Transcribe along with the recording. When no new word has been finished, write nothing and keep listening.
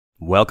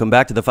Welcome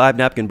back to the 5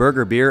 Napkin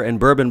Burger Beer and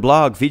Bourbon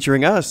blog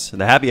featuring us,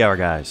 the Happy Hour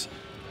guys.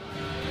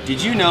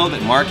 Did you know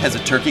that Mark has a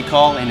turkey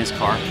call in his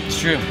car? It's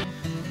true.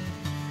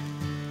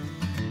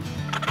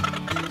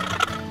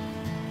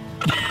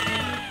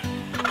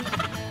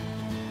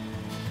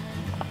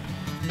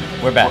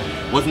 We're back.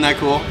 Wasn't that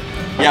cool?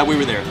 Yeah, we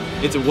were there.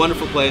 It's a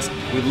wonderful place.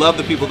 We love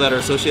the people that are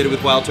associated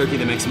with Wild Turkey.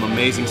 They make some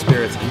amazing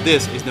spirits, and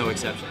this is no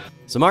exception.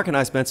 So Mark and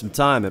I spent some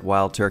time at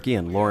Wild Turkey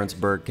in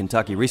Lawrenceburg,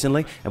 Kentucky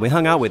recently, and we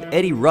hung out with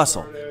Eddie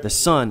Russell, the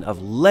son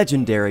of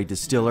legendary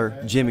distiller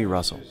Jimmy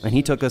Russell. And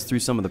he took us through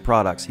some of the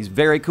products. He's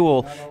very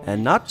cool,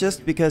 and not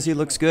just because he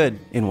looks good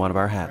in one of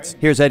our hats.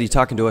 Here's Eddie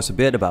talking to us a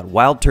bit about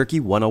Wild Turkey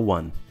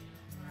 101.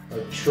 A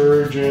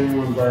true,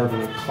 genuine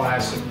bourbon, a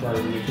classic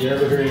bourbon. If you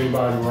ever hear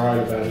anybody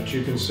write about it,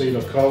 you can see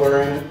the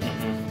color in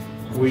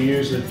it. We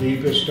use the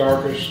deepest,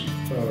 darkest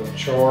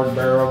charred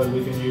barrel that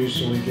we can use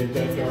so we get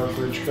that dark,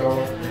 rich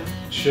color.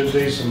 Should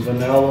be some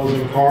vanillas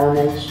and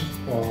caramels.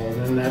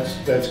 Then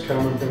that's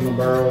coming from the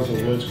barrels.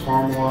 The wood's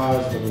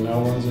caramelized, the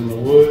vanillins in the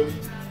wood.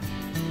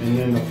 And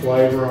then the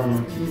flavor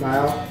on the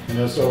mouth. And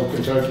us old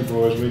Kentucky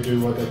boys, we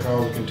do what they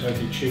call the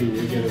Kentucky chew.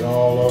 We get it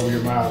all over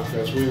your mouth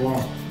because we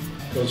want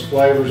those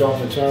flavors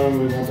off the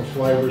tongue. We want the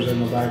flavors in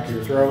the back of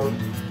your throat.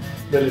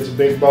 But it's a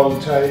big,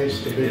 bold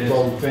taste, a big,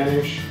 bold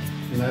finish.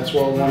 And that's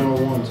what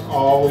 101's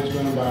always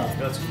been about.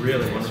 That's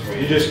really wonderful.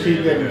 You just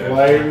keep getting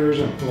flavors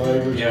and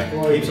flavors and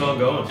flavors. Keeps on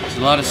going. There's a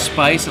lot of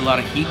spice, a lot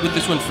of heat with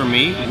this one for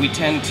me. We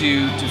tend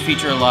to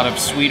feature a lot of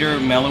sweeter,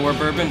 mellower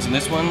bourbons, and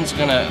this one's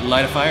gonna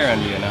light a fire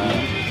under you.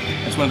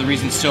 And that's one of the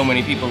reasons so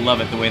many people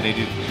love it the way they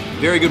do.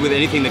 Very good with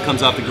anything that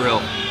comes off the grill.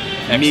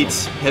 Excellent.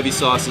 Meats, heavy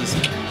sauces,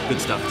 good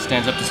stuff.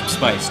 Stands up to some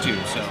spice too,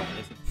 so.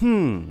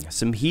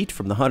 Some heat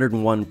from the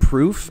 101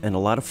 proof and a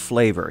lot of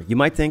flavor. You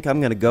might think I'm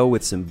going to go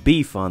with some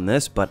beef on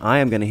this, but I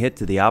am going to hit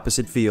to the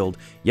opposite field.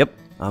 Yep,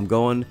 I'm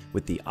going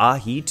with the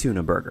ahi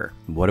tuna burger.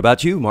 What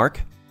about you,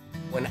 Mark?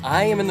 When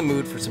I am in the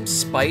mood for some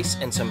spice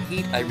and some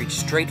heat, I reach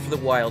straight for the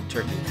Wild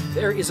Turkey.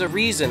 There is a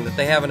reason that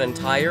they have an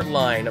entire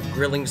line of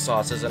grilling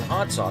sauces and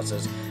hot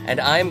sauces, and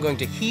I am going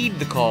to heed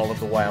the call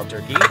of the Wild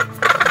Turkey,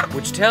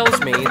 which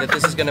tells me that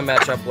this is going to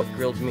match up with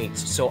grilled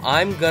meats. So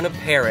I'm going to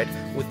pair it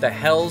with the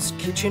Hell's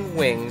Kitchen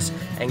wings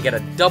and get a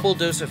double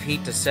dose of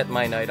heat to set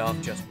my night off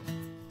just.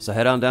 So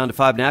head on down to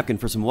 5 Napkin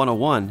for some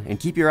 101 and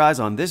keep your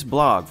eyes on this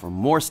blog for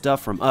more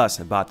stuff from us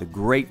about the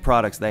great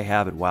products they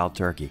have at Wild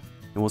Turkey.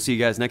 And we'll see you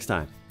guys next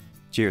time.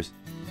 Cheers.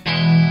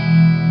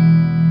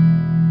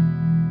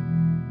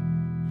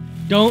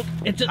 Don't.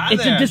 It's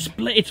a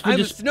display. It's for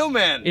I'm a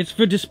snowman. It's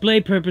for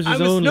display purposes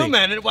I'm only. a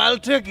snowman at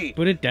Wild Turkey.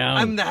 Put it down.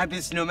 I'm the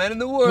happiest snowman in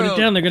the world. Put it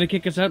down. They're gonna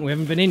kick us out, and we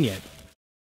haven't been in yet.